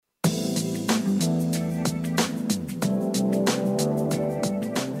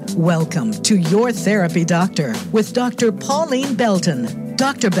Welcome to Your Therapy Doctor with Dr. Pauline Belton.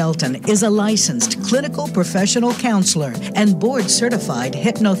 Dr. Belton is a licensed clinical professional counselor and board-certified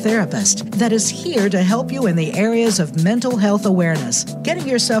hypnotherapist that is here to help you in the areas of mental health awareness, getting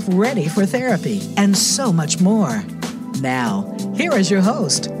yourself ready for therapy, and so much more. Now, here is your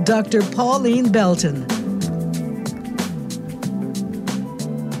host, Dr. Pauline Belton.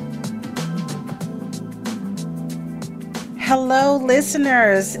 Hello,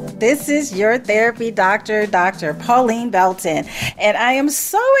 listeners. This is your therapy doctor, Dr. Pauline Belton, and I am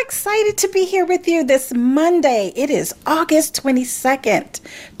so excited to be here with you this Monday. It is August 22nd,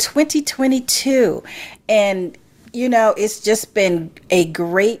 2022, and it's just been a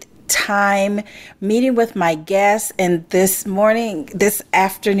great time meeting with my guests, and this morning, this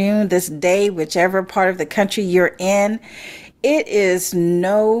afternoon, this day, whichever part of the country you're in, it is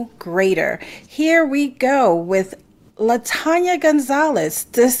no greater. Here we go with Letania Gonzales.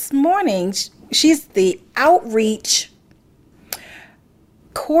 This morning, she's the outreach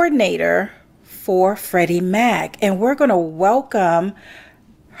coordinator for Freddie Mac, and we're going to welcome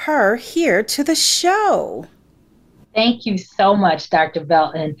her here to the show. Thank you so much, Dr.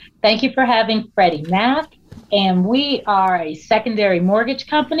 Belton. Thank you for having Freddie Mac. And we are a secondary mortgage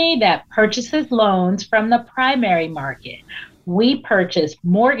company that purchases loans from the primary market. We purchase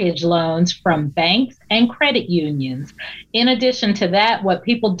mortgage loans from banks and credit unions. In addition to that, what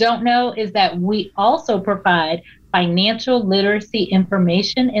people don't know is that we also provide financial literacy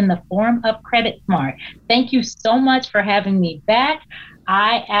information in the form of Credit Smart. Thank you so much for having me back.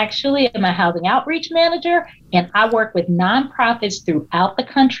 I actually am a housing outreach manager, and I work with nonprofits throughout the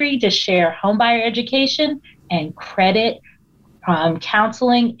country to share homebuyer education and credit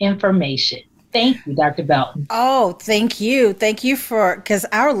counseling information. Thank you, Dr. Belton. Oh, thank you. Thank you because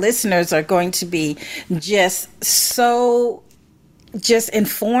our listeners are going to be just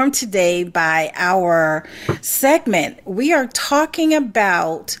informed today by our segment. We are talking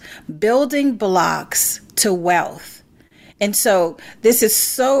about building blocks to wealth. And so this is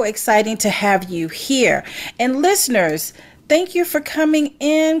so exciting to have you here. And listeners, thank you for coming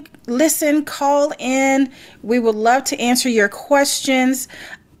in. Listen, call in. We would love to answer your questions.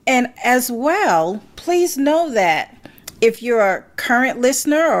 And as well, please know that if you're a current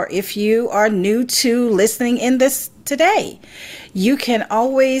listener or if you are new to listening in this today, you can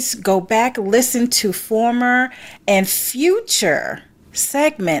always go back, listen to former and future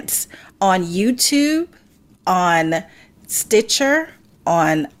segments on YouTube, on Stitcher,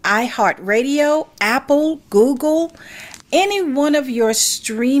 on iHeartRadio, Apple, Google, any one of your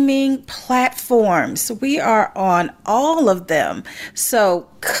streaming platforms. We are on all of them. So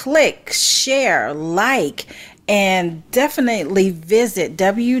click, share, like, and definitely visit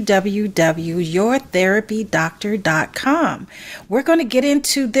www.yourtherapydoctor.com. We're going to get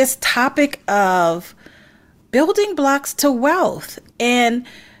into this topic of building blocks to wealth. And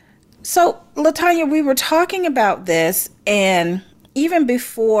so, Letania, we were talking about this, and even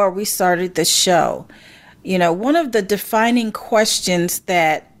before we started the show, one of the defining questions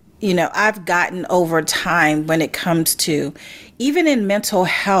that, I've gotten over time when it comes to, even in mental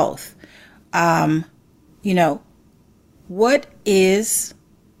health, what is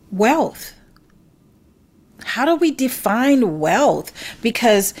wealth? How do we define wealth?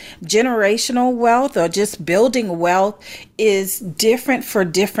 Because generational wealth or just building wealth is different for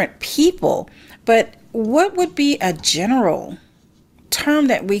different people. But what would be a general term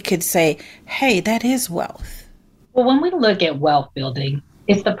that we could say, hey, that is wealth? Well, when we look at wealth building,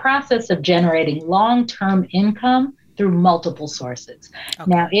 it's the process of generating long-term income through multiple sources. Okay.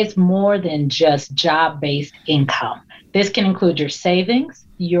 Now, it's more than just job-based income. This can include your savings,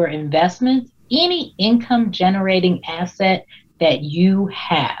 your investments, any income-generating asset that you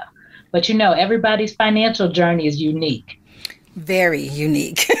have. But everybody's financial journey is unique. Very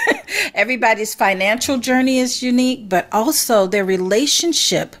unique. Everybody's financial journey is unique, but also their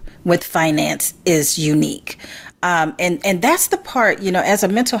relationship with finance is unique. And that's the part, as a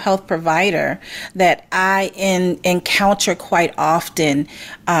mental health provider that I encounter quite often,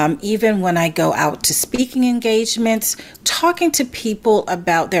 even when I go out to speaking engagements, talking to people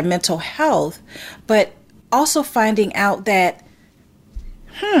about their mental health, but also finding out that,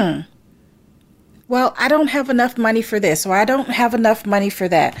 well, I don't have enough money for this, or I don't have enough money for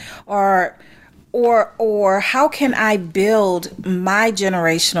that, or how can I build my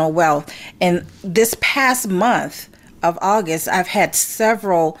generational wealth? And this past month of August, I've had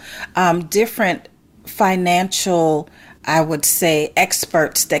several different financial, I would say,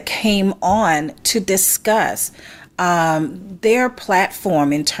 experts that came on to discuss their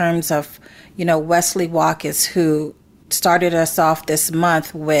platform in terms of, Wesley Walkes, who started us off this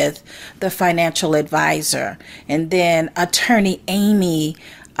month with the financial advisor, and then attorney Amy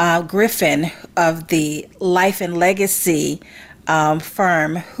Griffin of the Life and Legacy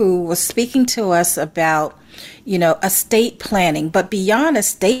firm, who was speaking to us about, estate planning, but beyond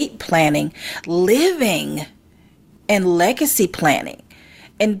estate planning, living and legacy planning.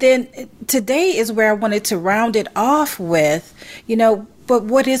 And then today is where I wanted to round it off with, but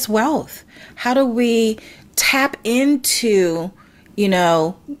what is wealth? How do we tap into,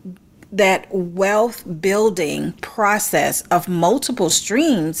 that wealth building process of multiple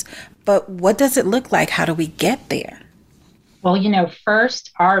streams? But what does it look like? How do we get there? Well,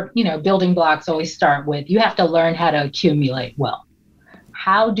 first, our, building blocks always start with, you have to learn how to accumulate wealth.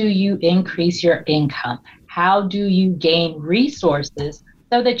 How do you increase your income? How do you gain resources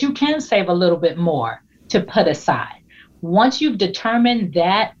so that you can save a little bit more to put aside? Once you've determined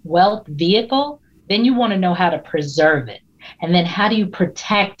that wealth vehicle, then you want to know how to preserve it. And then how do you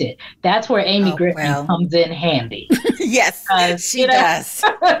protect it? That's where Amy Griffin comes in handy. Yes, she does.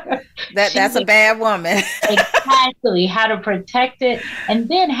 That's a bad woman. Exactly. How to protect it, and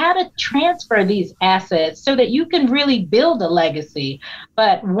then how to transfer these assets so that you can really build a legacy.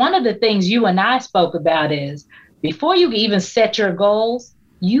 But one of the things you and I spoke about is, before you even set your goals,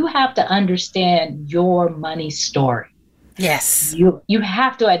 you have to understand your money story. Yes. You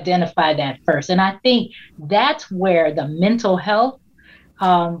have to identify that first. And I think that's where the mental health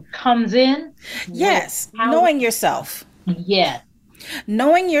comes in. Yes. Knowing yourself. Yes.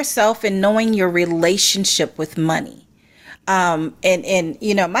 Knowing yourself and knowing your relationship with money. And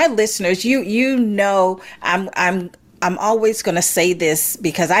my listeners, I'm always going to say this,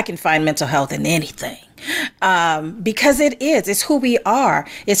 because I can find mental health in anything. Because it's who we are.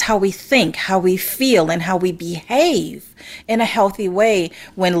 It's how we think, how we feel, and how we behave in a healthy way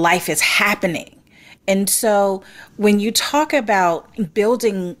when life is happening. And so when you talk about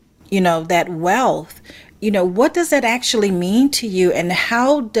building, that wealth, what does that actually mean to you, and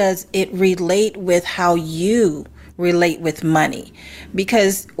how does it relate with how you relate with money?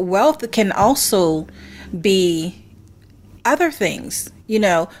 Because wealth can also be other things.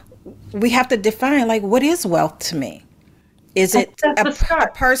 We have to define, like, what is wealth to me? Is it a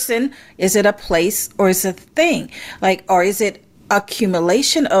person? Is it a place? Or is it a thing? Or is it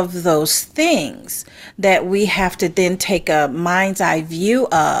accumulation of those things that we have to then take a mind's eye view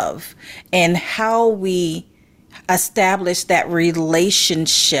of, and how we establish that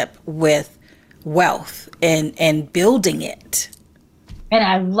relationship with wealth and building it? And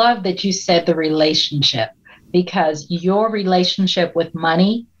I love that you said the relationship, because your relationship with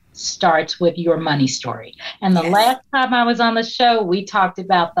money starts with your money story. And the last time I was on the show, we talked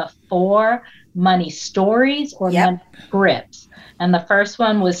about the 4 money stories or money scripts. And the first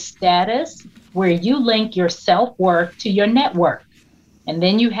one was status, where you link your self-worth to your net worth. And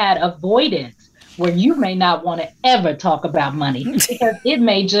then you had avoidance, where you may not want to ever talk about money because it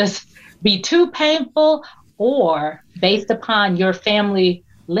may just be too painful, or based upon your family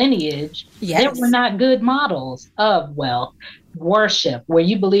lineage, they were not good models of wealth. Worship, where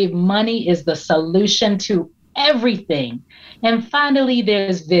you believe money is the solution to everything. And finally,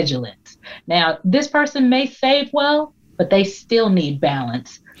 there's vigilance. Now, this person may save well, but they still need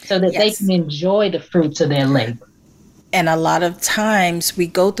balance so that they can enjoy the fruits of their labor. And a lot of times we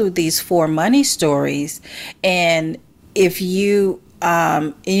go through these 4 money stories, and if you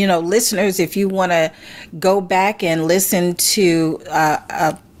listeners, if you want to go back and listen to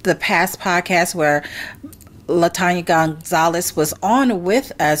the past podcast where Letania Gonzales was on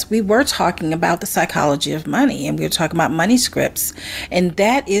with us, we were talking about the psychology of money, and we were talking about money scripts, and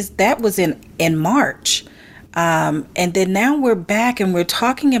that was in March. And then now we're back and we're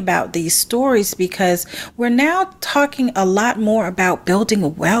talking about these stories, because we're now talking a lot more about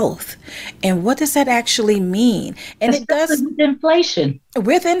building wealth and what does that actually mean. And it does with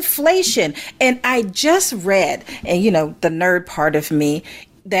inflation. And I just read, and the nerd part of me,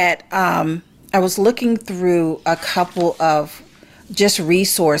 that I was looking through a couple of just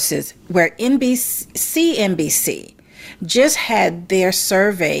resources where NBC just had their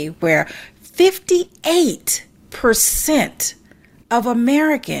survey where 58% of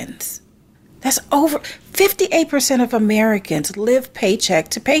Americans, that's over 58% of Americans, live paycheck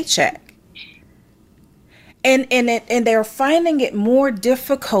to paycheck. And they're finding it more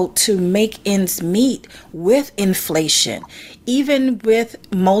difficult to make ends meet with inflation. Even with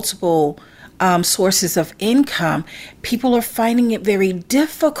multiple sources of income, people are finding it very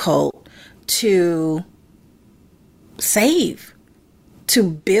difficult to save, to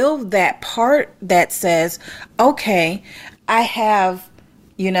build that part that says, okay, I have,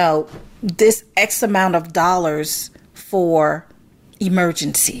 this X amount of dollars for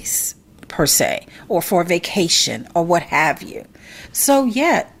emergencies per se, or for vacation or what have you. So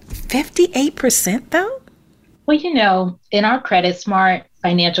yeah, 58% though? Well, in our Credit Smart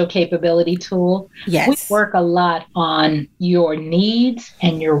financial capability tool, we Yes. work a lot on your needs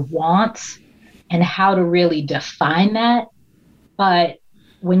and your wants and how to really define that. But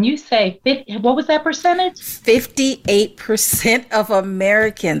when you say 50, what was that percentage? 58% of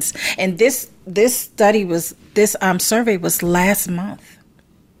Americans. And this study was, this survey was last month.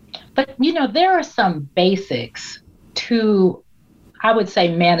 But, there are some basics to, I would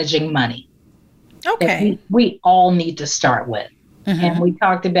say, managing money. Okay. That we all need to start with. Mm-hmm. And we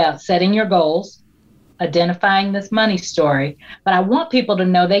talked about setting your goals, identifying this money story. But I want people to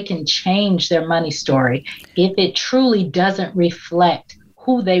know they can change their money story if it truly doesn't reflect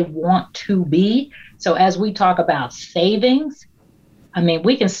who they want to be. So as we talk about savings,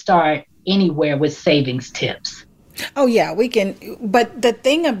 we can start anywhere with savings tips. Oh, yeah, we can. But the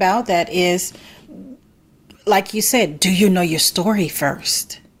thing about that is, like you said, do you know your story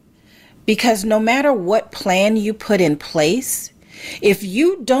first? Because no matter what plan you put in place, if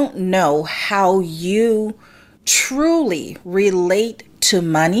you don't know how you truly relate to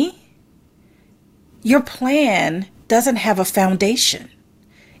money, your plan doesn't have a foundation.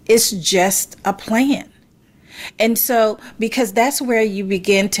 It's just a plan. And so, because that's where you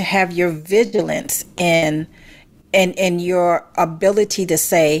begin to have your vigilance and your ability to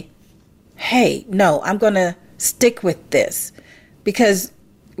say, hey, no, I'm going to stick with this. Because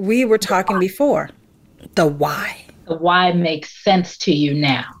we were talking before, the why. The why makes sense to you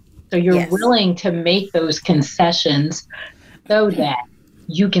now. So you're willing to make those concessions so that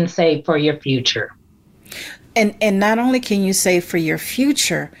you can save for your future. And not only can you save for your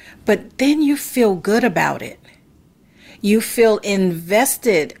future, but then you feel good about it. You feel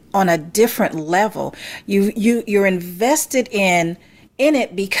invested on a different level. You're invested in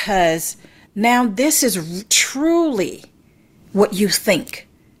it because now this is truly what you think.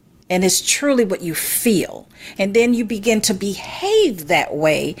 And it's truly what you feel. And then you begin to behave that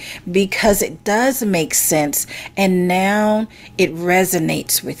way because it does make sense. And now it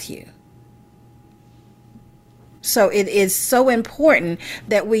resonates with you. So it is so important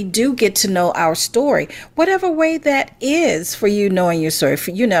that we do get to know our story, whatever way that is for you knowing your story.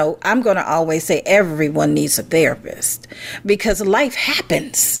 I'm going to always say everyone needs a therapist because life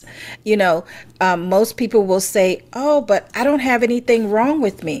happens. Most people will say, oh, but I don't have anything wrong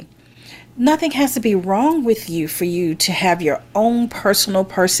with me. Nothing has to be wrong with you for you to have your own personal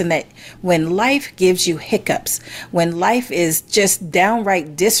person that when life gives you hiccups, when life is just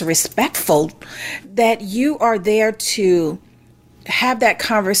downright disrespectful, that you are there to have that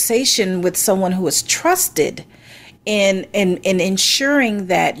conversation with someone who is trusted in ensuring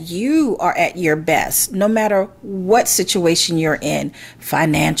that you are at your best, no matter what situation you're in,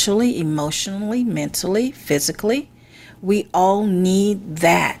 financially, emotionally, mentally, physically. We all need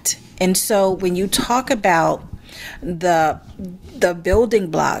that. And so when you talk about the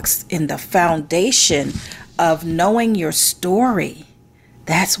building blocks in the foundation of knowing your story,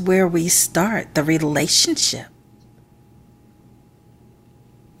 that's where we start the relationship.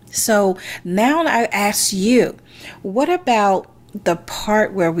 So now I ask you, what about the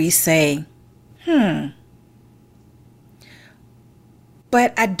part where we say,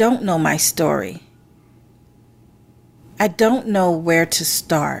 but I don't know my story. I don't know where to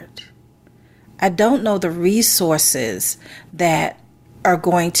start. I don't know the resources that are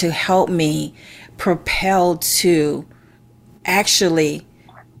going to help me propel to actually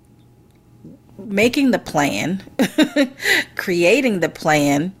making the plan, creating the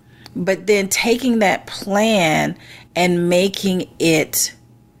plan, but then taking that plan and making it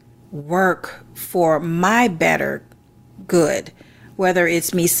work for my better good. Whether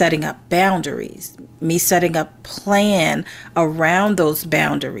it's me setting up boundaries, me setting up plan around those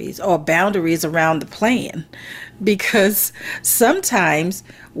boundaries or boundaries around the plan. Because sometimes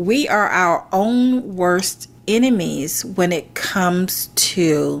we are our own worst enemies when it comes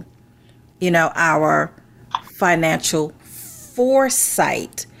to, our financial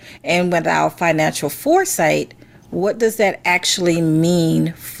foresight. And with our financial foresight, what does that actually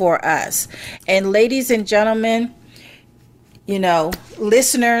mean for us? And ladies and gentlemen,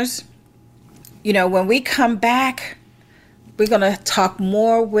 listeners, when we come back, we're going to talk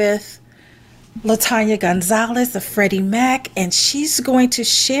more with Letania Gonzales of Freddie Mac, and she's going to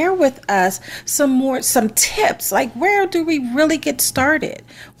share with us some tips, like where do we really get started?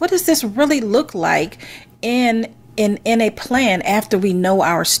 What does this really look like in a plan after we know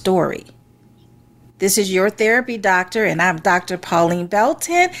our story? This is Your Therapy Doctor, and I'm Dr. Pauline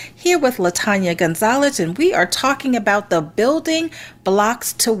Belton here with Letania Gonzales, and we are talking about the building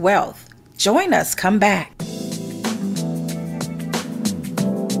blocks to wealth. Join us. Come back.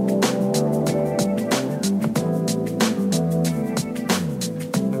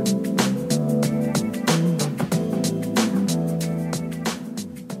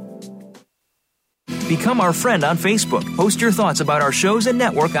 Become our friend on Facebook. Post your thoughts about our shows and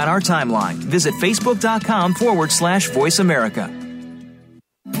network on our timeline. Visit facebook.com/Voice America.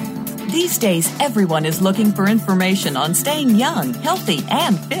 These days, everyone is looking for information on staying young, healthy,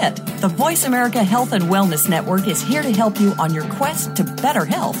 and fit. The Voice America Health and Wellness Network is here to help you on your quest to better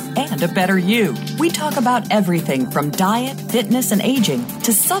health and a better you. We talk about everything from diet, fitness, and aging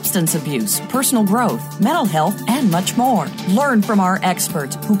to substance abuse, personal growth, mental health, and much more. Learn from our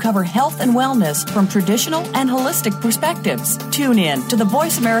experts who cover health and wellness from traditional and holistic perspectives. Tune in to the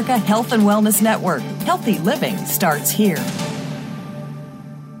Voice America Health and Wellness Network. Healthy living starts here.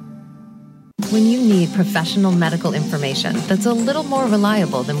 When you need professional medical information that's a little more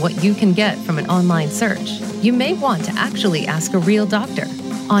reliable than what you can get from an online search, you may want to actually ask a real doctor.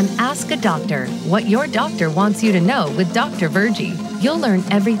 On Ask a Doctor, What Your Doctor Wants You to Know with Dr. Virgie, you'll learn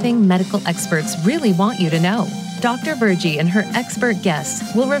everything medical experts really want you to know. Dr. Virgie and her expert guests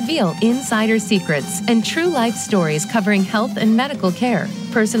will reveal insider secrets and true life stories covering health and medical care,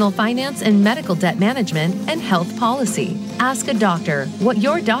 personal finance and medical debt management, and health policy. Ask a Doctor, What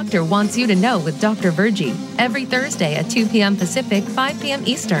Your Doctor Wants You to Know with Dr. Virgie, every Thursday at 2 p.m. Pacific, 5 p.m.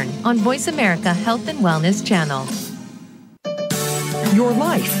 Eastern on Voice America Health and Wellness Channel. Your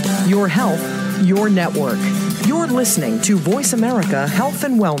life, your health, your network. You're listening to Voice America Health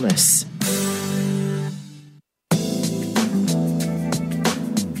and Wellness.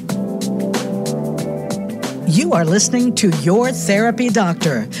 You are listening to Your Therapy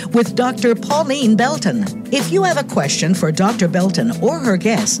Doctor with Dr. Pauline Belton. If you have a question for Dr. Belton or her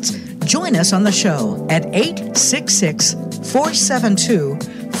guests, join us on the show at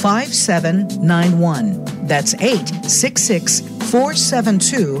 866-472-5791. That's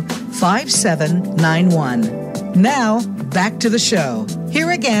 866-472-5791. Now, back to the show.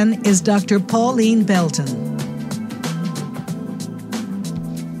 Here again is Dr. Pauline Belton.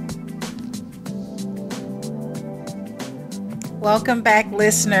 Welcome back,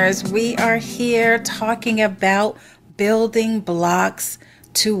 listeners. We are here talking about building blocks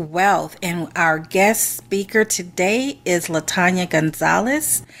to wealth. And our guest speaker today is Letania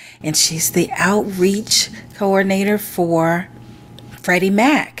Gonzales, and she's the outreach coordinator for Freddie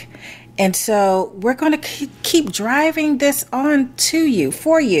Mac. And so we're going to keep driving this on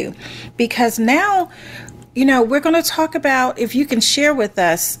for you, because now, we're going to talk about, if you can share with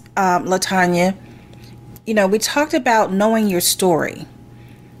us, Letania, we talked about knowing your story,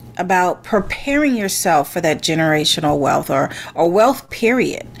 about preparing yourself for that generational wealth or wealth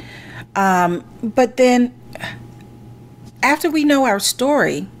period. But then after we know our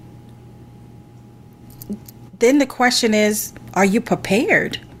story, then the question is, are you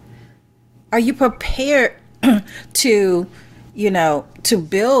prepared? Are you prepared to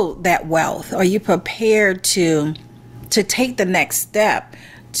build that wealth? Are you prepared to take the next step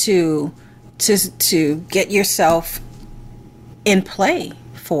to get yourself in play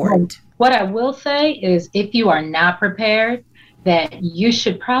for it? What I will say is, if you are not prepared, that you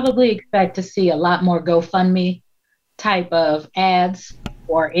should probably expect to see a lot more GoFundMe type of ads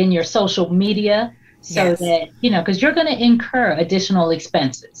or in your social media, so that, because you're going to incur additional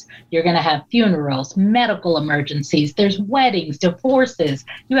expenses. You're going to have funerals, medical emergencies, there's weddings, divorces,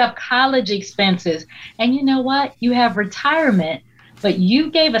 you have college expenses, and you know what? You have retirement. But you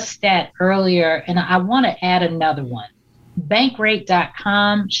gave a stat earlier, and I want to add another one.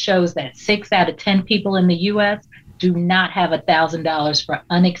 Bankrate.com shows that 6 out of 10 people in the U.S. do not have $1,000 for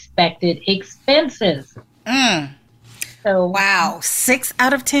unexpected expenses. So, wow, 6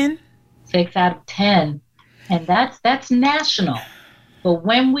 out of 10? 6 out of 10. And that's national. But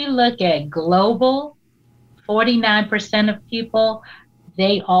when we look at global, 49% of people,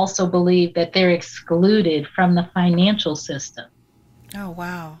 they also believe that they're excluded from the financial system. Oh,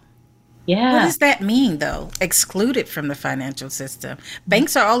 wow. Yeah. What does that mean, though? Excluded from the financial system.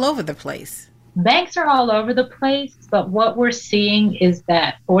 Banks are all over the place. Banks are all over the place, but what we're seeing is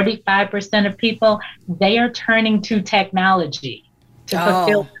that 45% of people, they are turning to technology to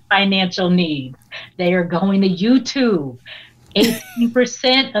fulfill their financial needs. They are going to YouTube.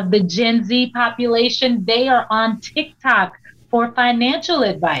 18% of the Gen Z population, they are on TikTok for financial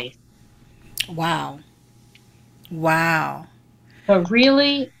advice. Wow. Wow. But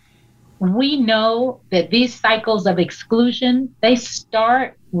really, we know that these cycles of exclusion, they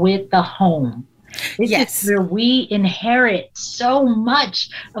start with the home. This Yes. is where we inherit so much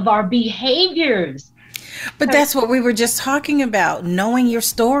of our behaviors. But that's what we were just talking about, knowing your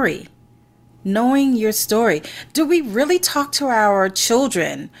story. Knowing your story. Do we really talk to our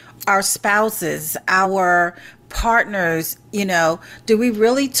children, our spouses, our partners? Do we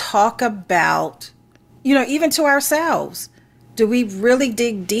really talk about, even to ourselves? Do we really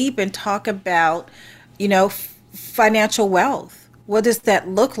dig deep and talk about, financial wealth? What does that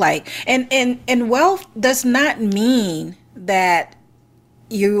look like? And wealth does not mean that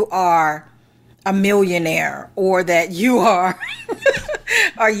you are a millionaire or that you are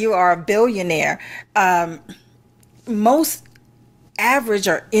or you are a billionaire. Most average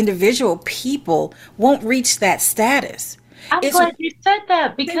or individual people won't reach that status. I'm glad you said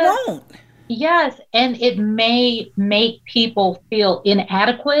that, because they won't. Yes, and it may make people feel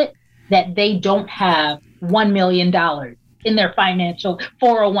inadequate that they don't have $1 million in their financial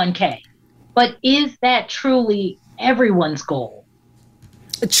 401k. But is that truly everyone's goal?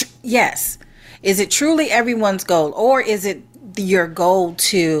 Yes. Is it truly everyone's goal, or is it your goal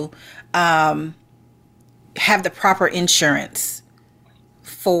to have the proper insurance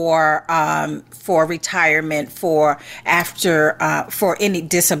for retirement, for any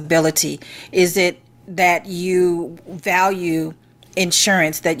disability? Is it that you value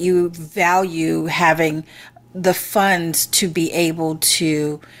insurance, that you value having the funds to be able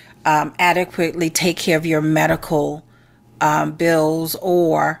to adequately take care of your medical bills,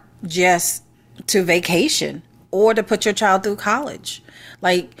 or just to vacation, or to put your child through college?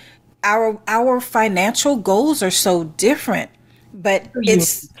 Like, our financial goals are so different, but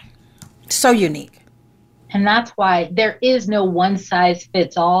it's so unique. And that's why there is no one size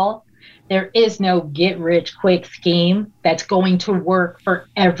fits all. There is no get rich quick scheme that's going to work for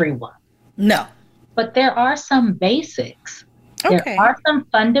everyone. No. But there are some basics. Okay. There are some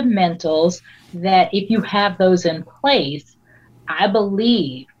fundamentals that if you have those in place, I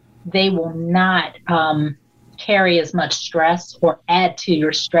believe they will not carry as much stress or add to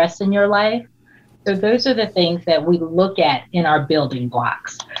your stress in your life. So those are the things that we look at in our building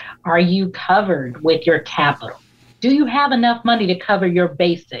blocks. Are you covered with your capital? Do you have enough money to cover your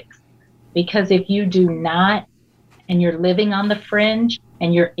basics? Because if you do not, and you're living on the fringe,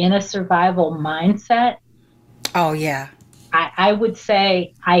 and you're in a survival mindset. Oh, yeah. I would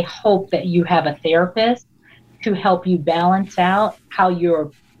say, I hope that you have a therapist to help you balance out how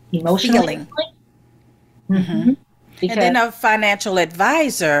you're emotionally feeling. Mm-hmm. And then a financial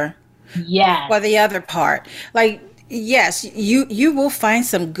advisor. Yes. For the other part. Like, yes, you will find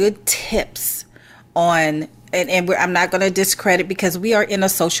some good tips on, and I'm not going to discredit, because we are in a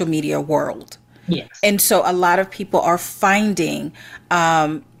social media world. Yes. And so a lot of people are finding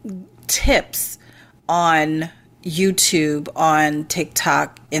tips on YouTube, on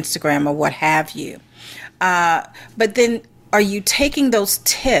TikTok, Instagram, or what have you. But then, are you taking those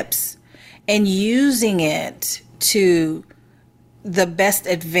tips and using it to the best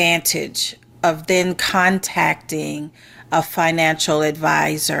advantage of then contacting a financial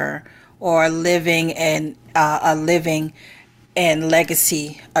advisor or a living and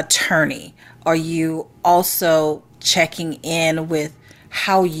legacy attorney? Are you also checking in with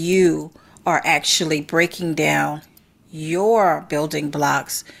how you are actually breaking down your building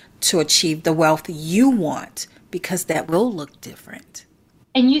blocks to achieve the wealth you want? Because that will look different.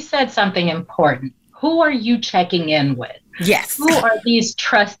 And you said something important. Who are you checking in with? Yes. Who are these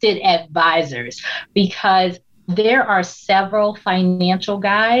trusted advisors? Because there are several financial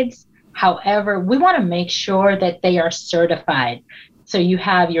guides. However, we want to make sure that they are certified. So you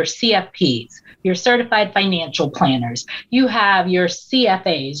have your CFPs, your certified financial planners. You have your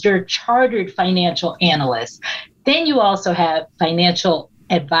CFAs, your chartered financial analysts. Then you also have financial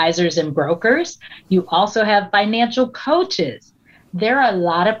advisors and brokers. You also have financial coaches. There are a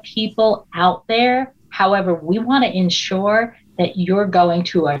lot of people out there. However, we want to ensure that you're going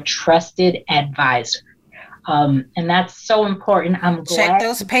to a trusted advisor. And that's so important. I'm glad. Check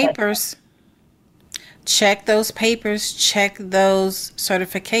those papers. Check those papers. Check those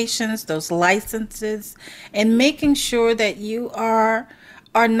certifications, those licenses, and making sure that you are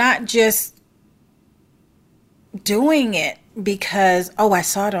not just doing it because, oh, I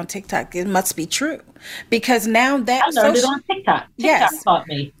saw it on TikTok, it must be true. Because now that I learned it on TikTok. Yes. Taught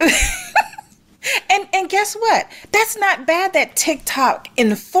me. And guess what? That's not bad that TikTok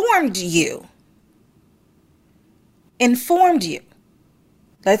informed you. That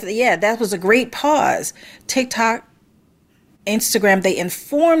was a great pause. TikTok, Instagram, they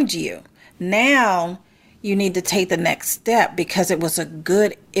informed you. Now you need to take the next step because it was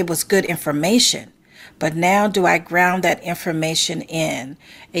good information. But now do I ground that information in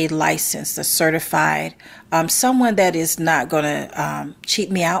a licensed, a certified, someone that is not going to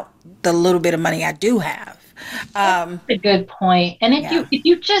cheat me out the little bit of money I do have. That's a good point. And if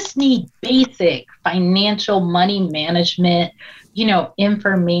you just need basic financial money management,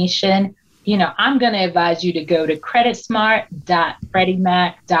 information, I'm going to advise you to go to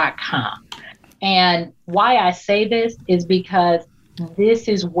creditsmart.freddiemac.com. And why I say this is because this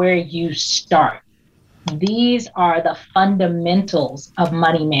is where you start. These are the fundamentals of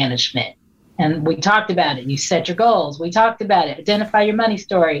money management. And we talked about it. You set your goals. We talked about it. Identify your money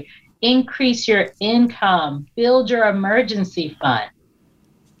story. Increase your income. Build your emergency fund.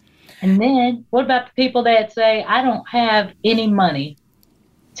 And then what about the people that say, I don't have any money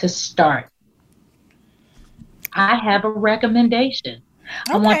to start? I have a recommendation.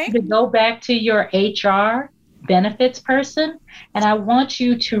 Okay. I want you to go back to your HR benefits person, and I want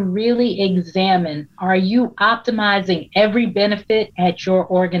you to really examine, are you optimizing every benefit at your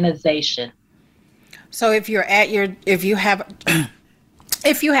organization? So if you have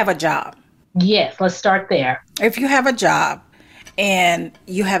a job. Yes, let's start there. If you have a job and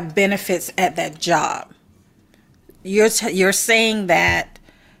you have benefits at that job, you're saying that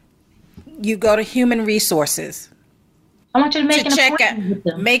you go to human resources. I want you to make an appointment with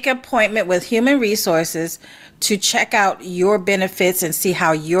them. Make an appointment with human resources to check out your benefits and see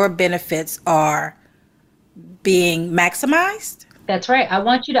how your benefits are being maximized. That's right. I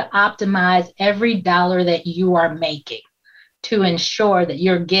want you to optimize every dollar that you are making to ensure that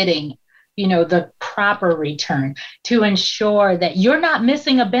you're getting, the proper return, to ensure that you're not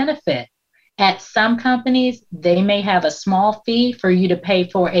missing a benefit. At some companies, they may have a small fee for you to pay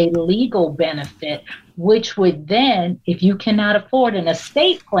for a legal benefit, which would then, if you cannot afford an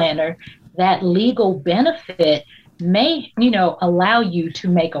estate planner, that legal benefit may, allow you to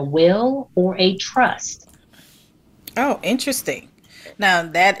make a will or a trust. Oh, interesting. Now,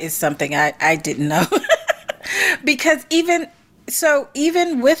 that is something I didn't know. Because even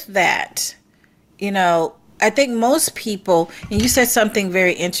with that, I think most people, and you said something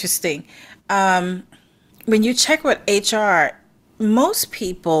very interesting, when you check with HR, most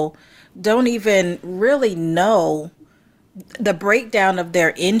people don't even really know the breakdown of their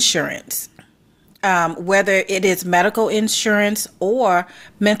insurance, whether it is medical insurance or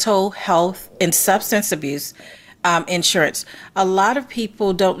mental health and substance abuse insurance. A lot of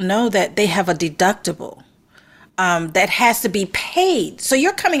people don't know that they have a deductible that has to be paid. So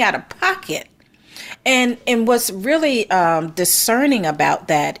you're coming out of pocket. And what's really discerning about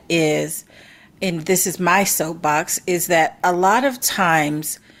that is, and this is my soapbox, is that a lot of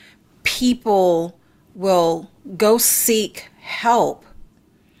times people will go seek help,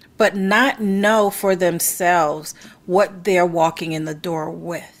 but not know for themselves what they're walking in the door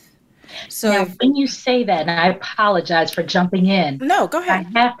with. So now, when you say that, and I apologize for jumping in. No, go ahead.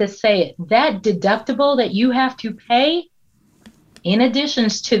 I have to say it. That deductible that you have to pay, in addition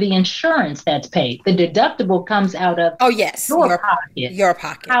to the insurance that's paid, the deductible comes out of your pocket. Your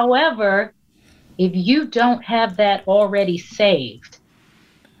pocket. However, if you don't have that already saved,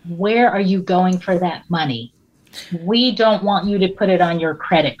 where are you going for that money? We don't want you to put it on your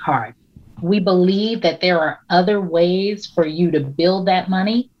credit card. We believe that there are other ways for you to build that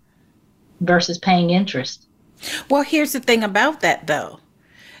money versus paying interest. Well, here's the thing about that, though.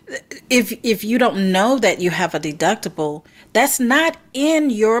 If you don't know that you have a deductible, that's not in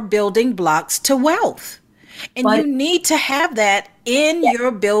your building blocks to wealth. And you need to have that in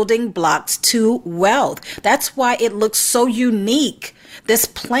your building blocks to wealth. That's why it looks so unique. This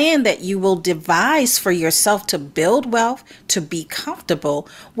plan that you will devise for yourself to build wealth, to be comfortable,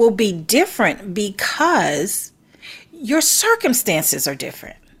 will be different because your circumstances are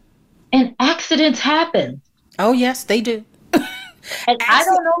different. And accidents happen. Oh, yes, they do. And I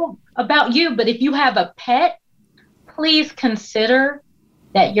don't know about you, but if you have a pet, please consider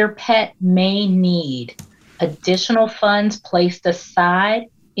that your pet may need additional funds placed aside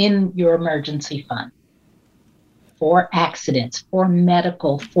in your emergency fund for accidents, for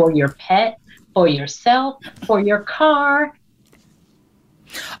medical, for your pet, for yourself, for your car.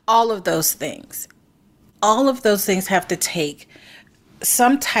 All of those things have to take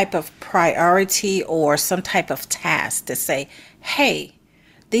some type of priority or some type of task to say, hey,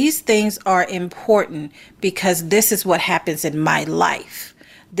 these things are important because this is what happens in my life.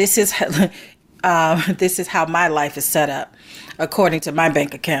 This is how my life is set up, according to my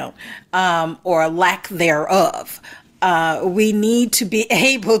bank account, or lack thereof. We need to be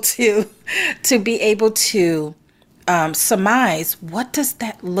able to surmise, what does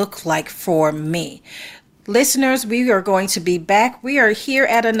that look like for me? Listeners, we are going to be back. We are here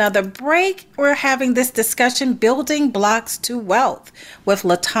at another break. We're having this discussion, Building Blocks to Wealth, with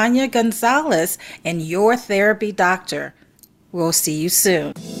Letania Gonzales and your therapy doctor. We'll see you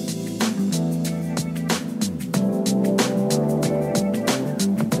soon.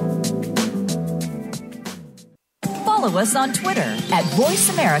 Follow us on Twitter at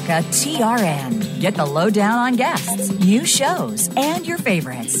VoiceAmericaTRN. Get the lowdown on guests, new shows, and your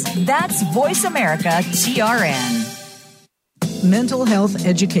favorites. That's VoiceAmericaTRN. Mental health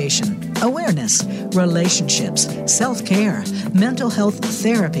education, awareness, relationships, self-care, mental health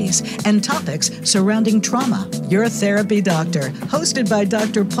therapies, and topics surrounding trauma. Your therapy doctor, hosted by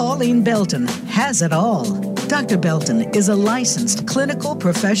Dr. Pauline Belton, has it all. Dr. Belton is a licensed clinical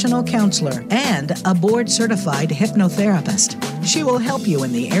professional counselor and a board-certified hypnotherapist. She will help you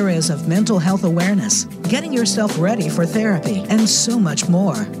in the areas of mental health awareness, getting yourself ready for therapy, and so much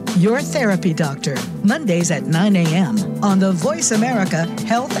more. Your Therapy Doctor, Mondays at 9 a.m. on the Voice America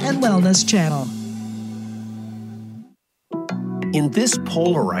Health and Wellness Channel. In this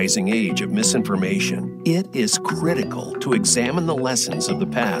polarizing age of misinformation, it is critical to examine the lessons of the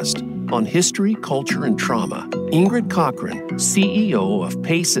past. On history, culture, and trauma, Ingrid Cochran, CEO of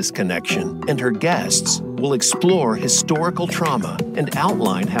PACES Connection, and her guests will explore historical trauma and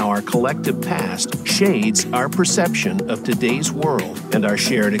outline how our collective past shades our perception of today's world and our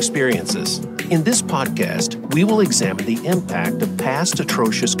shared experiences. In this podcast, we will examine the impact of past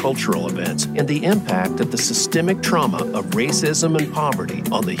atrocious cultural events and the impact of the systemic trauma of racism and poverty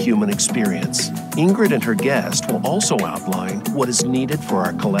on the human experience. Ingrid and her guest will also outline what is needed for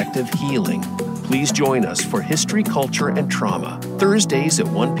our collective healing. Please join us for History, Culture, and Trauma, Thursdays at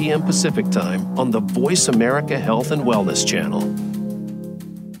 1 p.m. Pacific Time on the Voice America Health and Wellness Channel.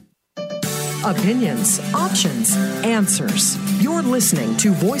 Opinions, options, answers. You're listening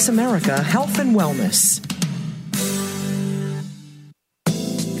to Voice America Health and Wellness.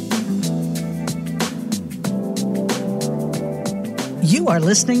 You are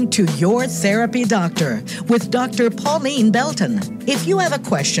listening to Your Therapy Doctor with Dr. Pauline Belton. If you have a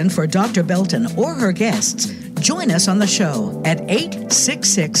question for Dr. Belton or her guests, join us on the show at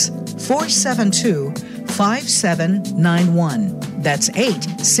 866-472-5791. That's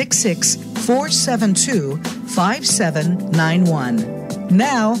 866-472-5791.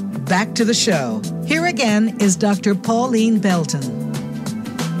 Now, back to the show. Here again is Dr. Pauline Belton.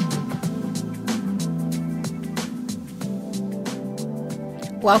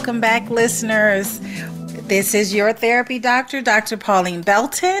 Welcome back, listeners. This is your therapy doctor, Dr. Pauline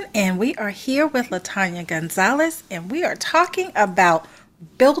Belton, and we are here with Letania Gonzales, and we are talking about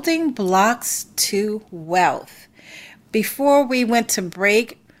building blocks to wealth. Before we went to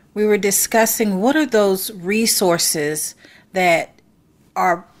break, we were discussing what are those resources that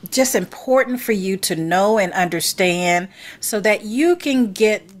are just important for you to know and understand so that you can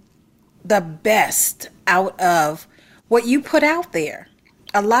get the best out of what you put out there.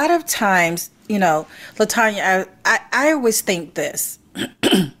 A lot of times, Letania, I always think this.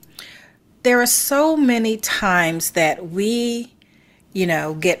 There are so many times that we,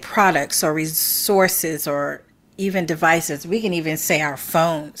 get products or resources or even devices. We can even say our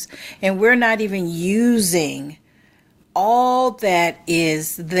phones, and we're not even using all that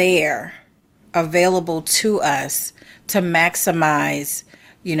is there available to us to maximize,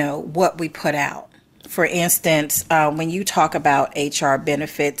 what we put out. For instance, when you talk about HR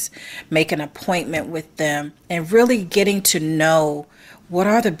benefits, make an appointment with them and really getting to know what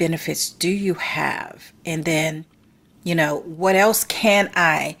are the benefits do you have? And then, what else can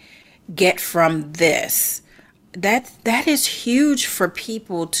I get from this? That is huge for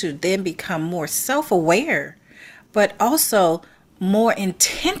people to then become more self-aware, but also more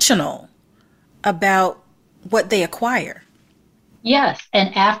intentional about what they acquire. Yes.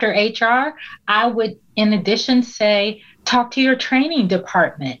 And after HR, I would, in addition, say, talk to your training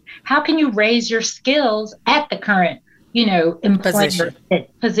department. How can you raise your skills at the current, employment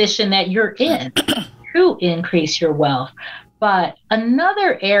position that you're in to increase your wealth? But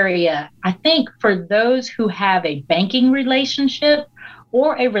another area, I think, for those who have a banking relationship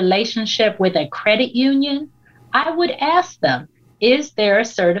or a relationship with a credit union, I would ask them, is there a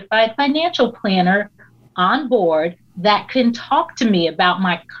certified financial planner on board that can talk to me about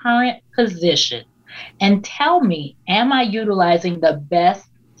my current position and tell me, am I utilizing the best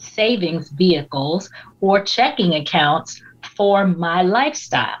savings vehicles or checking accounts for my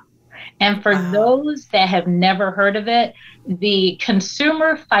lifestyle? And for those that have never heard of it, the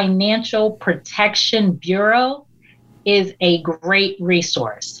Consumer Financial Protection Bureau is a great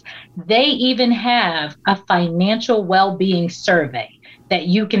resource. They even have a financial well-being survey that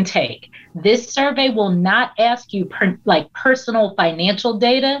you can take. This survey will not ask you personal financial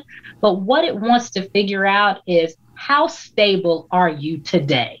data, but what it wants to figure out is how stable are you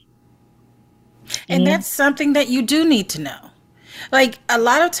today? And that's something that you do need to know. Like a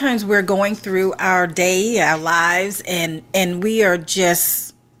lot of times we're going through our day, our lives, and we are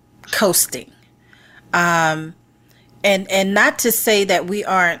just coasting. And not to say that we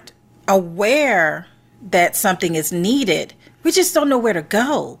aren't aware that something is needed. We just don't know where to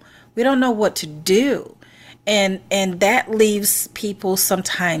go. We don't know what to do. And that leaves people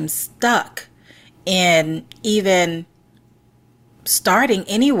sometimes stuck in even starting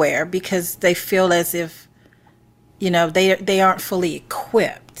anywhere because they feel as if, they aren't fully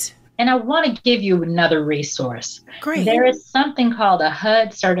equipped. And I want to give you another resource. Great. There is something called a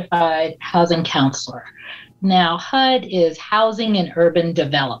HUD certified housing counselor. Now, HUD is Housing and Urban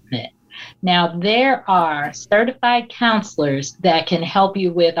Development. Now, there are certified counselors that can help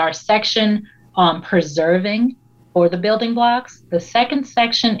you with our section on preserving or the building blocks. The second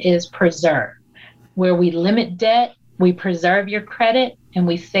section is preserve, where we limit debt, we preserve your credit, and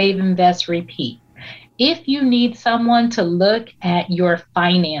we save, invest, repeat. If you need someone to look at your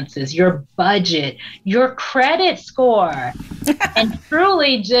finances, your budget, your credit score, and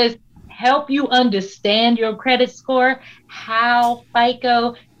truly just help you understand your credit score, how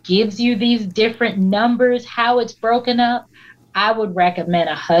FICO gives you these different numbers, how it's broken up, I would recommend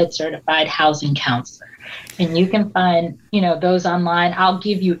a HUD certified housing counselor. And you can find, those online. I'll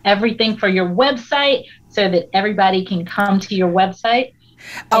give you everything for your website so that everybody can come to your website.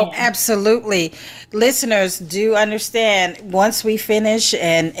 Oh, absolutely. Listeners, do understand once we finish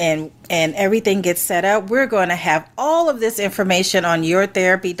and everything gets set up, we're going to have all of this information on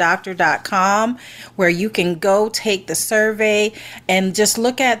yourtherapydoctor.com where you can go take the survey and just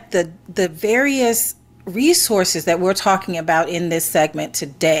look at the various resources that we're talking about in this segment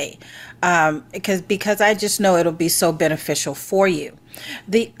today. Because I just know it'll be so beneficial for you.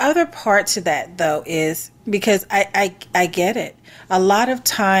 The other part to that, though, is because I get it. A lot of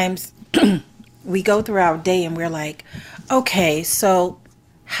times we go through our day and we're like, okay, so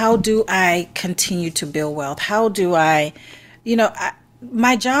how do I continue to build wealth? How do my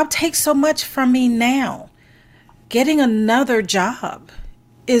job takes so much from me now. Getting another job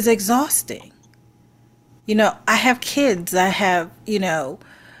is exhausting. I have kids. I have,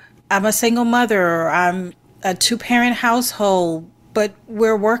 I'm a single mother. I'm a 2-parent household, but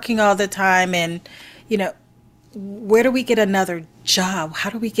we're working all the time. And, where do we get another job? How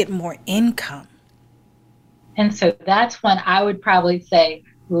do we get more income? And so that's when I would probably say,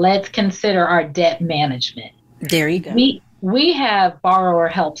 let's consider our debt management. There you go. We have borrower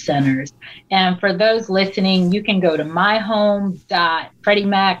help centers. And for those listening, you can go to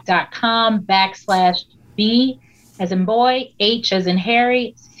myhome.freddiemac.com/B as in boy, H as in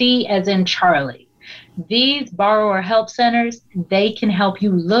Harry, C as in Charlie. These borrower help centers, they can help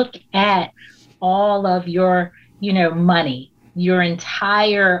you look at all of your, money, your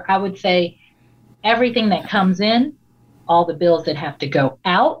entire, I would say, everything that comes in, all the bills that have to go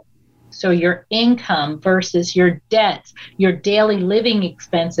out. So your income versus your debts, your daily living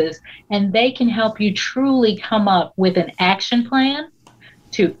expenses, and they can help you truly come up with an action plan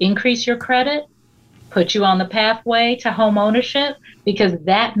to increase your credit, put you on the pathway to home ownership, because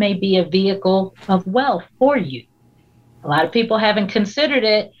that may be a vehicle of wealth for you. A lot of people haven't considered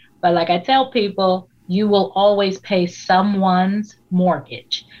it, but like I tell people, you will always pay someone's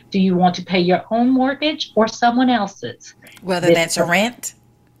mortgage. Do you want to pay your own mortgage or someone else's? Whether that's a rent?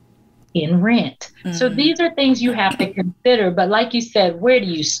 In rent. Mm-hmm. So these are things you have to consider. But like you said, where do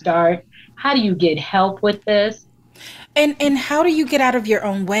you start? How do you get help with this? And how do you get out of your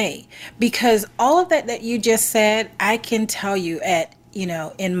own way? Because all of that you just said, I can tell you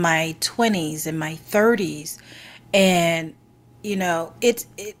in my 20s, in my 30s, and,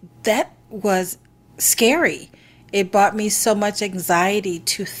 that was scary. It brought me so much anxiety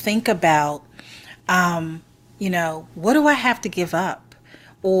to think about, what do I have to give up?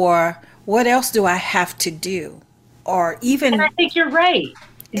 Or what else do I have to do? Or even... And I think you're right.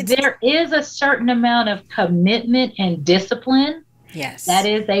 There is a certain amount of commitment and discipline. Yes. That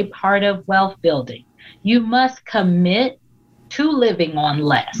is a part of wealth building. You must commit to living on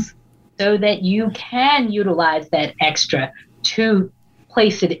less so that you can utilize that extra to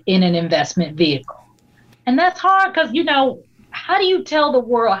place it in an investment vehicle. And that's hard because, how do you tell the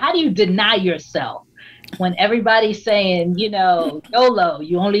world? How do you deny yourself when everybody's saying, YOLO,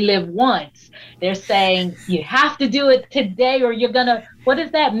 you only live once, they're saying you have to do it today or you're going to, what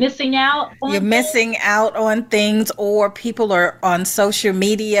is that, missing out on You're things? missing out on things, or people are on social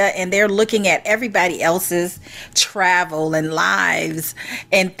media and they're looking at everybody else's travel and lives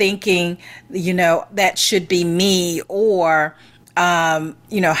and thinking, that should be me, or,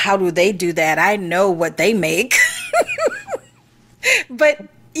 how do they do that? I know what they make. But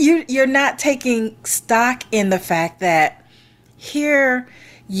you're not taking stock in the fact that here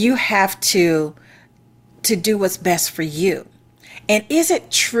you have to do what's best for you. And is it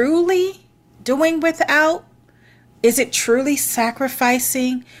truly doing without? Is it truly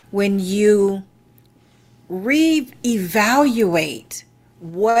sacrificing when you reevaluate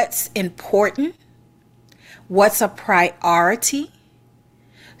what's important, what's a priority,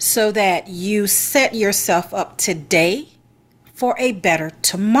 so that you set yourself up today for a better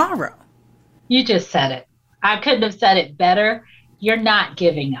tomorrow? You just said it. I couldn't have said it better. You're not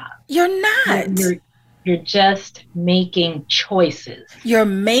giving up. You're not. You're just making choices. You're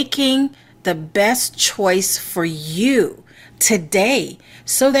making the best choice for you today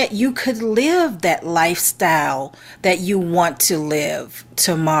so that you could live that lifestyle that you want to live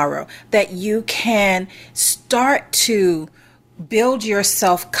tomorrow, that you can start to build your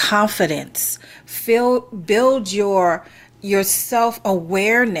self-confidence, build your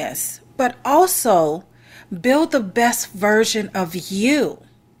self-awareness, but also build the best version of you.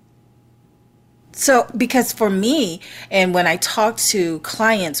 So, because for me, and when I talk to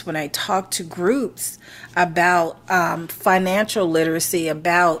clients, when I talk to groups about financial literacy,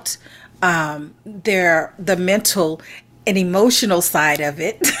 about the mental and emotional side of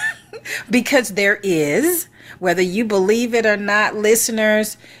it, because there is, whether you believe it or not,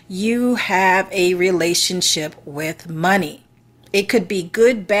 listeners, you have a relationship with money. It could be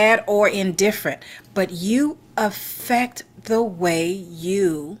good, bad, or indifferent, but you affect the way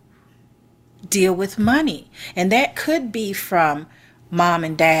you deal with money. And that could be from mom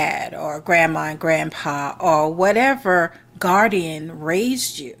and dad or grandma and grandpa or whatever guardian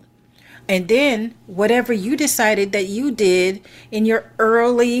raised you. And then whatever you decided that you did in your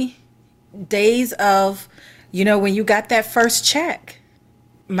early days of, when you got that first check.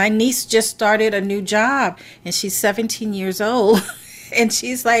 My niece just started a new job and she's 17 years old. And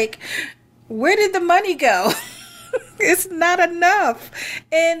she's like, where did the money go? It's not enough.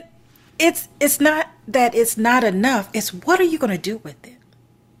 And it's not that it's not enough. It's what are you going to do with it?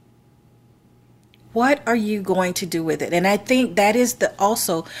 What are you going to do with it? And I think that is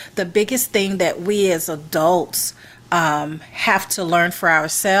also the biggest thing that we as adults have to learn for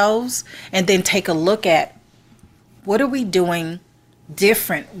ourselves, and then take a look at what are we doing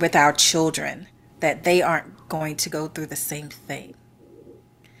different with our children that they aren't going to go through the same thing.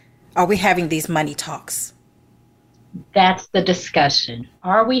 Are we having these money talks? That's the discussion.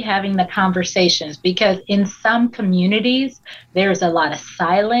 Are we having the conversations? Because in some communities, there's a lot of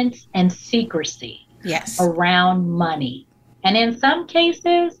silence and secrecy around money. And in some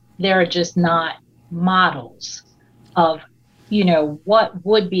cases, there are just not models of, what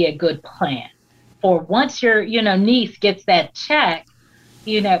would be a good plan. For once your, niece gets that check,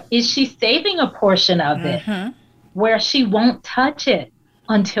 is she saving a portion of it where she won't touch it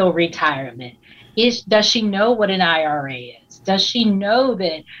until retirement? Does she know what an IRA is? Does she know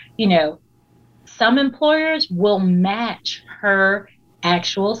that, some employers will match her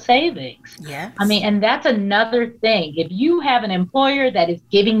actual savings? Yes. And that's another thing. If you have an employer that is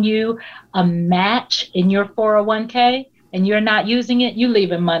giving you a match in your 401k and you're not using it, you're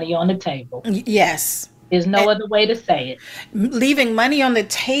leaving money on the table. Yes. There's no other way to say it. Leaving money on the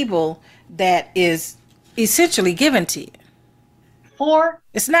table that is essentially given to you.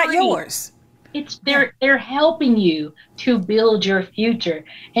 It's not yours. They're helping you to build your future.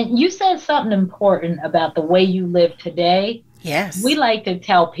 And you said something important about the way you live today. Yes. We like to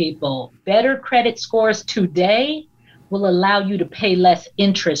tell people better credit scores today will allow you to pay less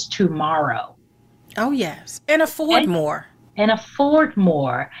interest tomorrow. Oh, yes. And afford more. And afford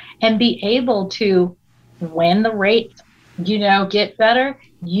more. And be able to, when the rates, get better,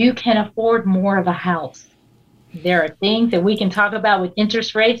 you can afford more of a house. There are things that we can talk about with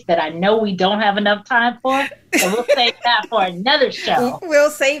interest rates that I know we don't have enough time for. So we'll save that for another show. We'll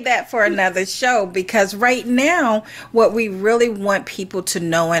save that for another show, because right now, what we really want people to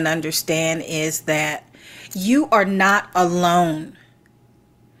know and understand is that you are not alone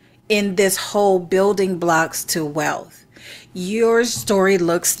in this whole building blocks to wealth. Your story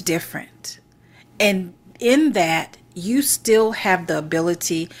looks different. And in that, you still have the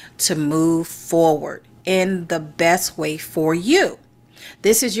ability to move forward in the best way for you.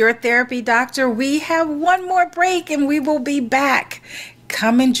 This is Your Therapy Doctor. We have one more break and we will be back.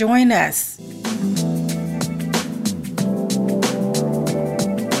 Come and join us.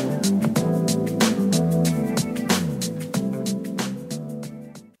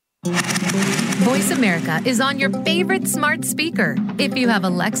 Voice America is on your favorite smart speaker. If you have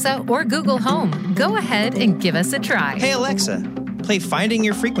Alexa or Google Home, go ahead and give us a try. Hey, Alexa, play Finding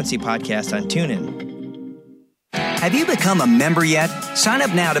Your Frequency podcast on TuneIn. Have you become a member yet? Sign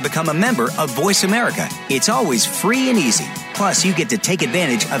up now to become a member of Voice America. It's always free and easy. Plus, you get to take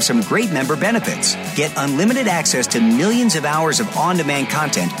advantage of some great member benefits. Get unlimited access to millions of hours of on-demand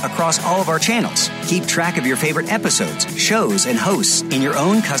content across all of our channels. Keep track of your favorite episodes, shows, and hosts in your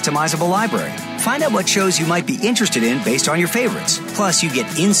own customizable library. Find out what shows you might be interested in based on your favorites. Plus, you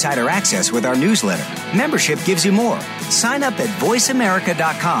get insider access with our newsletter. Membership gives you more. Sign up at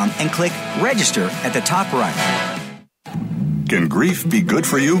voiceamerica.com and click register at the top right. Can grief be good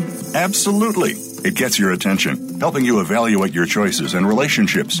for you? Absolutely. It gets your attention, helping you evaluate your choices and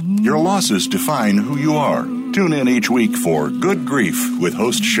relationships. Your losses define who you are. Tune in each week for Good Grief with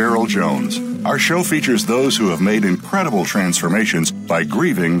host Cheryl Jones. Our show features those who have made incredible transformations by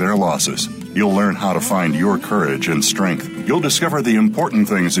grieving their losses. You'll learn how to find your courage and strength. You'll discover the important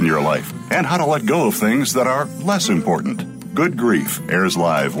things in your life and how to let go of things that are less important. Good Grief airs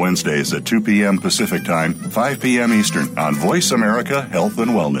live Wednesdays at 2 p.m. Pacific Time, 5 p.m. Eastern on Voice America Health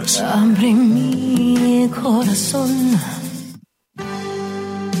and Wellness.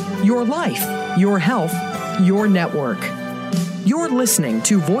 Your life, your health, your network. You're listening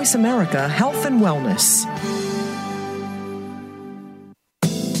to Voice America Health and Wellness.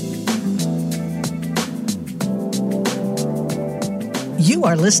 You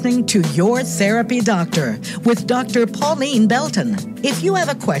are listening to Your Therapy Doctor with Dr. Pauline Belton. If you have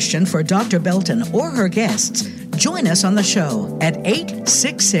a question for Dr. Belton or her guests, join us on the show at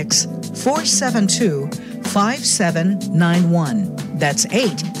 866-472-5791. That's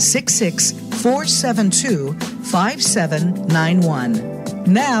 866-472-5791.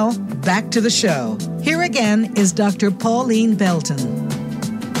 Now, back to the show. Here again is Dr. Pauline Belton.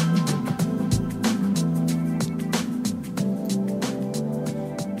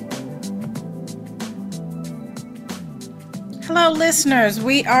 Hello, listeners.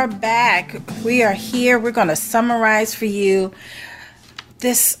 We are back. We are here. We're going to summarize for you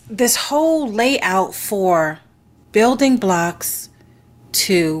this whole layout for building blocks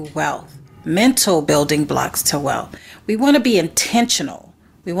to wealth, mental building blocks to wealth. We want to be intentional.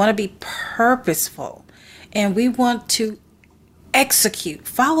 We want to be purposeful, and we want to execute,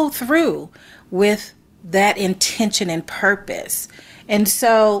 follow through with that intention and purpose. And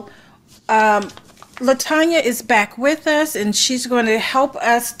so, Letania is back with us, and she's going to help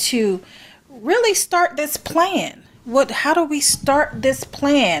us to really start this plan. How do we start this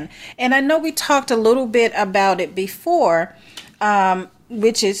plan? And I know we talked a little bit about it before,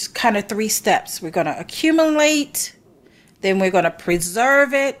 which is kind of 3 steps. We're going to accumulate, then we're going to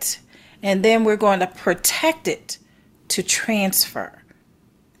preserve it, and then we're going to protect it to transfer.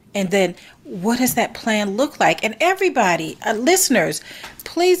 And then what does that plan look like? And everybody, listeners,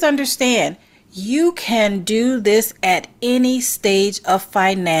 please understand, you can do this at any stage of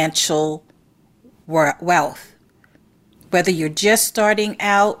financial wealth. Whether you're just starting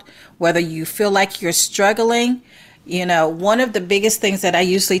out, whether you feel like you're struggling. You know, one of the biggest things that I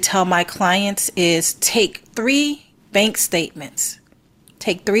usually tell my clients is take 3 bank statements.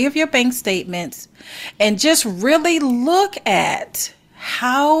 Take 3 of your bank statements and just really look at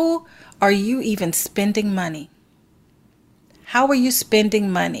how are you even spending money? How are you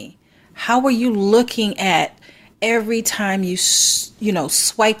spending money? How are you looking at every time you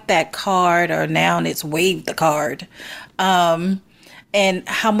swipe that card, or now it's wave the card? And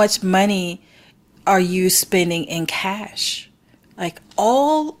how much money are you spending in cash? Like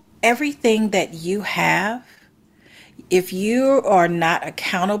everything that you have, if you are not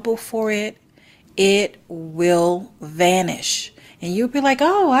accountable for it, it will vanish. And you'll be like,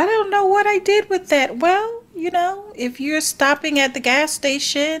 oh, I don't know what I did with that. Well, if you're stopping at the gas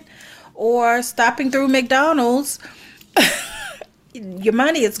station or stopping through McDonald's, your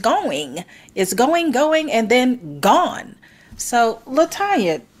money is going. It's going, and then gone. So,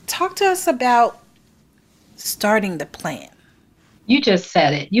 Letania, talk to us about starting the plan. You just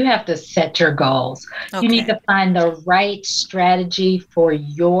said it. You have to set your goals. Okay. You need to find the right strategy for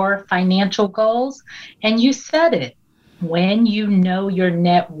your financial goals. And you said it. When you know your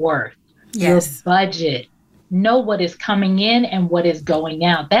net worth, your budget, know what is coming in and what is going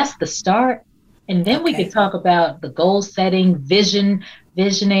out. That's the start. And then we could talk about the goal setting, visioning,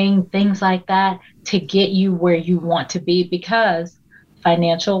 things like that to get you where you want to be. Because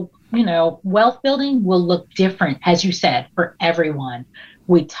financial, wealth building will look different, as you said, for everyone.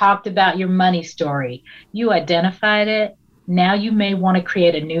 We talked about your money story. You identified it. Now you may want to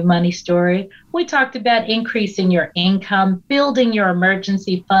create a new money story. We talked about increasing your income, building your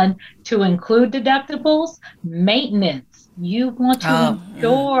emergency fund to include deductibles, maintenance. You want to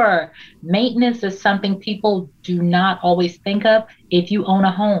ensure maintenance is something people do not always think of if you own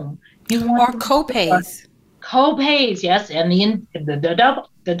a home. You want copays. Copays, yes, and the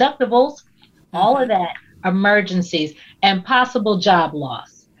deductibles, all of that, emergencies, and possible job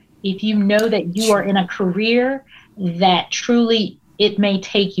loss. If you know that you are in a career that truly it may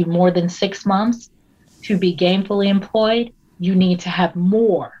take you more than 6 months to be gainfully employed, you need to have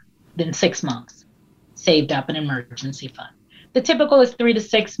more than 6 months saved up in an emergency fund. The typical is 3 to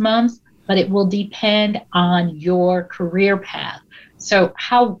 6 months, but it will depend on your career path. So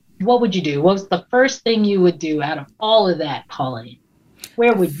what would you do? What was the first thing you would do out of all of that, Pauline?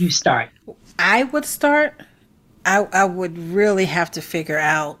 Where would you start? I would start, I would really have to figure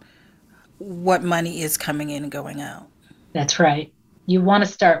out what money is coming in and going out. That's right. You want to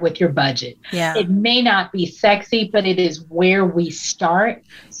start with your budget. Yeah. It may not be sexy, but it is where we start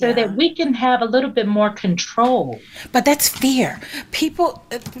so that we can have a little bit more control. But that's fear. People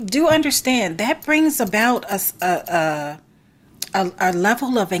do understand that brings about a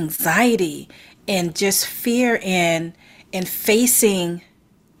level of anxiety and just fear in facing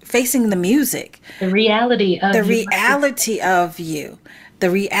the music. The reality of you. The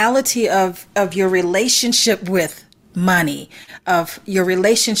reality of your relationship with money, of your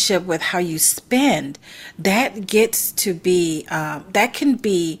relationship with how you spend. That gets to be, that can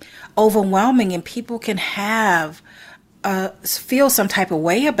be overwhelming, and people can feel some type of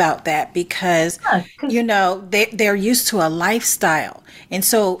way about that because, they're used to a lifestyle. And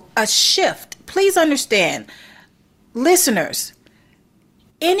so a shift, please understand, listeners,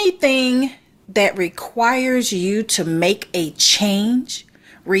 anything that requires you to make a change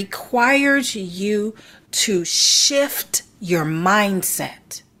requires you to shift your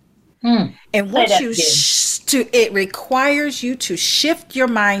mindset. And once it requires you to shift your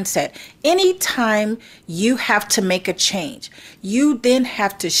mindset. Anytime you have to make a change, you then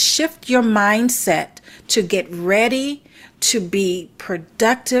have to shift your mindset to get ready to be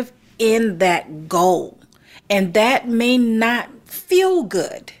productive in that goal. And that may not feel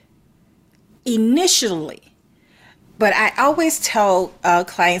good initially. But I always tell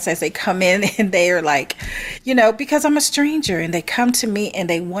clients as they come in and they are like, because I'm a stranger and they come to me and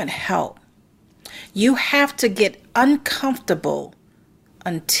they want help. You have to get uncomfortable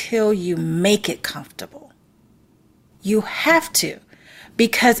until you make it comfortable. You have to,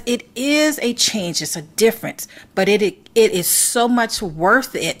 because it is a change. It's a difference, but it is so much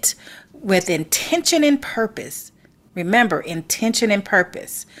worth it with intention and purpose. Remember, intention and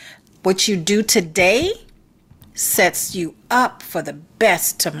purpose. What you do today sets you up for the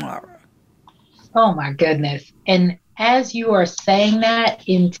best tomorrow. Oh my goodness. And as you are saying that,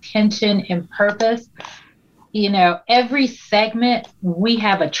 intention and purpose, every segment we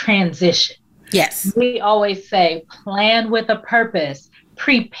have a transition. Yes. We always say plan with a purpose,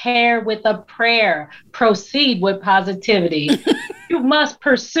 prepare with a prayer, proceed with positivity. You must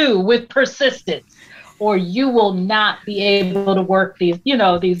pursue with persistence, or you will not be able to work these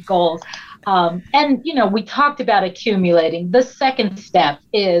goals. We talked about accumulating. The second step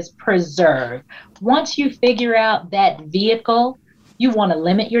is preserve. Once you figure out that vehicle, you want to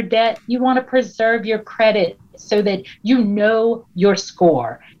limit your debt. You want to preserve your credit so that you know your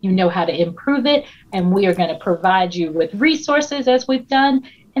score. You know how to improve it. And we are going to provide you with resources as we've done.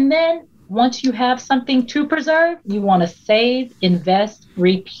 And then once you have something to preserve, you want to save, invest,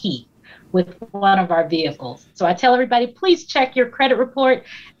 repeat with one of our vehicles. So I tell everybody, please check your credit report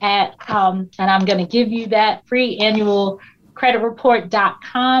and I'm going to give you that free annual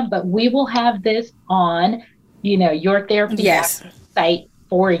creditreport.com, but we will have this on, your therapy site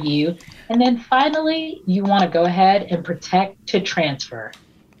for you. And then finally, you want to go ahead and protect to transfer.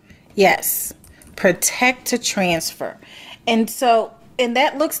 Yes, protect to transfer. And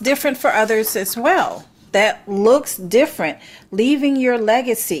that looks different for others as well. That looks different. Leaving your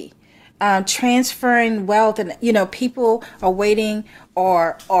legacy. Transferring wealth, and people are waiting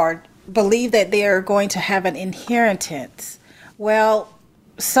or believe that they are going to have an inheritance. Well,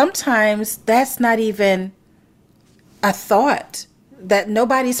 sometimes that's not even a thought, that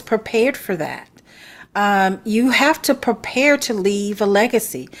nobody's prepared for that. You have to prepare to leave a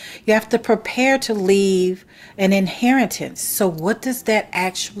legacy. You have to prepare to leave an inheritance. So what does that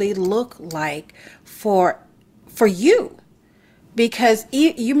actually look like for you? because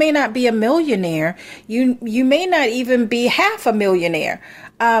you may not be a millionaire. You may not even be half a millionaire.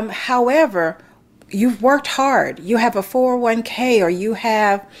 However, you've worked hard. You have a 401k, or you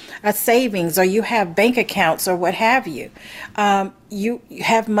have a savings, or you have bank accounts, or what have you. You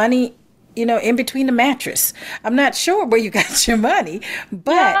have money, in between the mattress. I'm not sure where you got your money,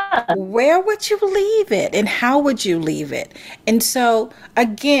 but where would you leave it, and how would you leave it? And so,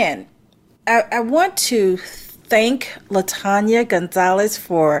 again, I want to thank Letania Gonzales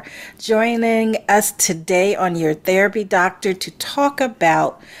for joining us today on Your Therapy Doctor to talk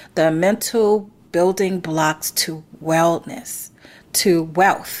about the mental building blocks to wellness, to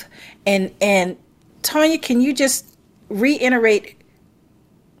wealth. And Tanya, can you just reiterate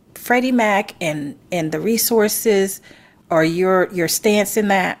Freddie Mac and the resources, or your stance in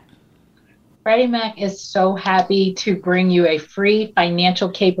that? Freddie Mac is so happy to bring you a free financial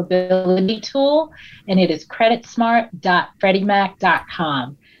capability tool, and it is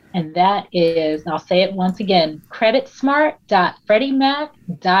creditsmart.freddiemac.com. And that is, I'll say it once again,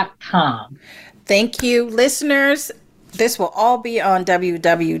 creditsmart.freddiemac.com. Thank you, listeners. This will all be on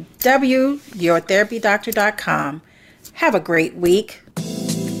www.yourtherapydoctor.com. Have a great week.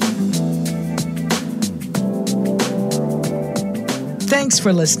 Thanks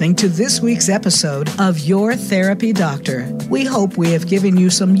for listening to this week's episode of Your Therapy Doctor. We hope we have given you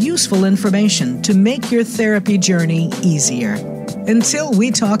some useful information to make your therapy journey easier. Until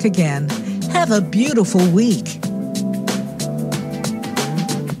we talk again, have a beautiful week.